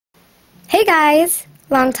Hey guys!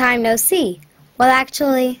 Long time no see. Well,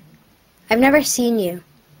 actually, I've never seen you,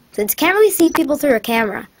 since I can't really see people through a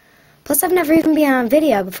camera. Plus, I've never even been on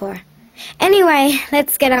video before. Anyway,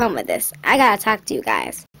 let's get on with this. I gotta talk to you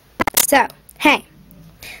guys. So, hey,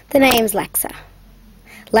 the name's Lexa.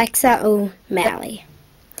 Lexa Omally.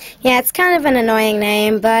 Yeah, it's kind of an annoying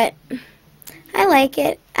name, but I like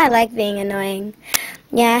it. I like being annoying.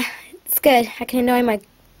 Yeah, it's good. I can annoy my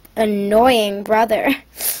annoying brother.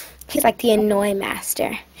 He's like the annoy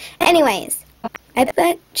master. Anyways, I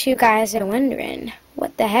bet you guys are wondering,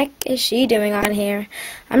 what the heck is she doing on here?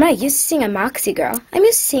 I'm not used to seeing a Moxie girl. I'm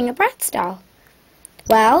used to seeing a Bratz doll.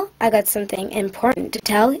 Well, I got something important to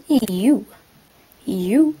tell you.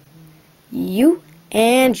 You,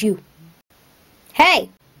 and you. Hey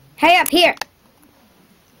up here.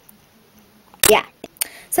 Yeah.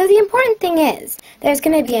 So the important thing is, there's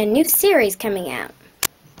going to be a new series coming out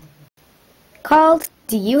called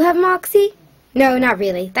Do You Have Moxie? No, not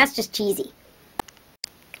really. That's just cheesy.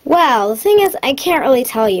 Well, the thing is, I can't really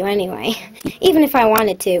tell you anyway, even if I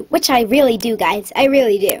wanted to, which I really do, guys. I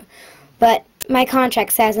really do. But my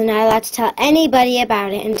contract says I'm not allowed to tell anybody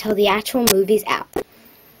about it until the actual movie's out.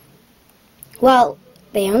 Well,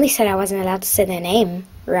 they only said I wasn't allowed to say their name,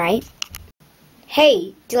 right?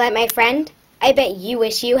 Hey, do you like my friend? I bet you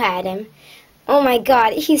wish you had him. Oh my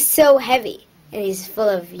god, he's so heavy, and he's full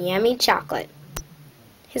of yummy chocolate.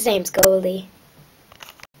 His name's Goldie.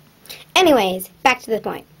 Anyways, back to the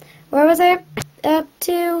point. Where was I up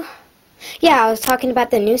to? Yeah, I was talking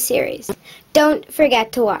about the new series. Don't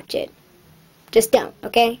forget to watch it. Just don't,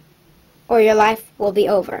 okay? Or your life will be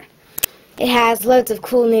over. It has loads of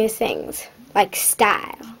cool new things, like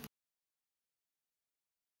style,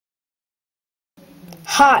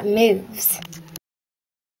 hot moves,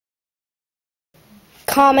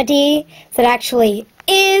 comedy that actually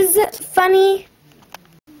is funny.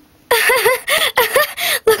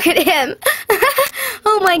 Look at him.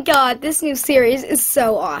 Oh my god, this new series is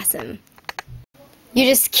so awesome. You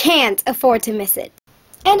just can't afford to miss it.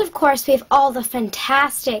 And of course, we have all the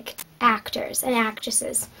fantastic actors and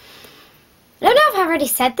actresses. I don't know if I've already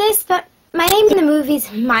said this, but my name in the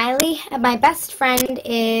movie's Miley, and my best friend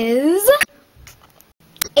is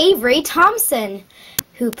Avery Thompson,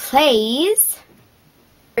 who plays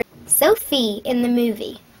Sophie in the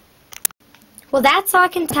movie. Well, that's all I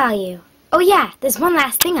can tell you. Oh yeah, there's one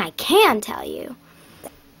last thing I can tell you.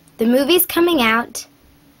 The movie's coming out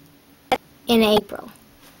in April.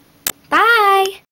 Bye!